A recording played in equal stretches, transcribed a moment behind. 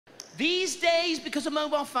These days, because of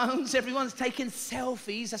mobile phones, everyone's taking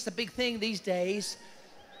selfies. That's the big thing these days.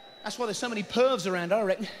 That's why there's so many pervs around, I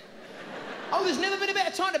reckon. Oh, there's never been a better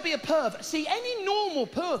time to be a perv. See, any normal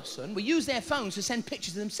person will use their phones to send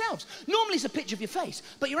pictures of themselves. Normally it's a picture of your face,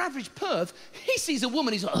 but your average perv, he sees a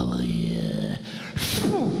woman, he's like, oh, yeah.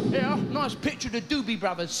 Yeah, nice picture of the Doobie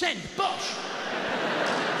Brothers. Send, bosh.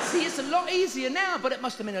 See, it's a lot easier now, but it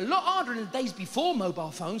must have been a lot harder in the days before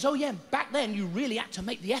mobile phones. Oh, yeah, back then you really had to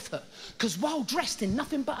make the effort, because while dressed in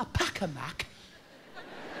nothing but a pack-a-mac,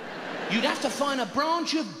 you'd have to find a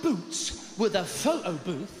branch of boots with a photo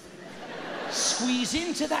booth, squeeze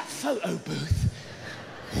into that photo booth,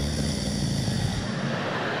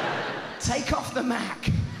 take off the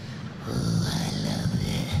Mac. Oh, I love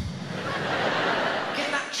it.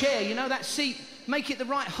 Get that chair, you know, that seat, make it the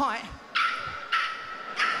right height.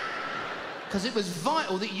 Because it was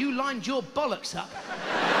vital that you lined your bollocks up.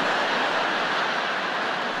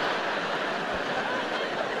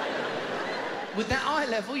 With that eye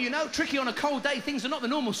level, you know, tricky on a cold day, things are not the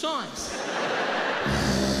normal size.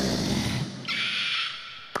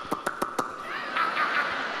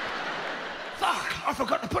 I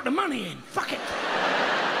forgot to put the money in. Fuck it.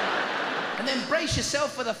 And then brace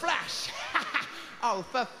yourself for the flash. Oh,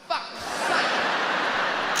 for fuck's sake.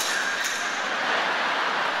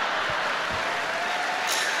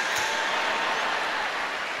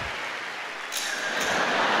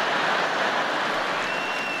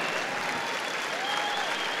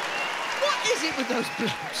 What is it with those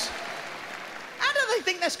blokes? How do they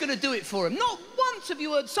think that's going to do it for them? Not once have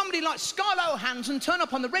you heard somebody like Scarlett Johansson turn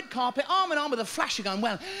up on the red carpet, arm in arm with a flasher going,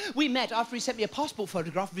 well, we met after he sent me a passport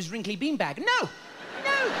photograph of his wrinkly beanbag. No,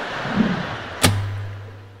 no.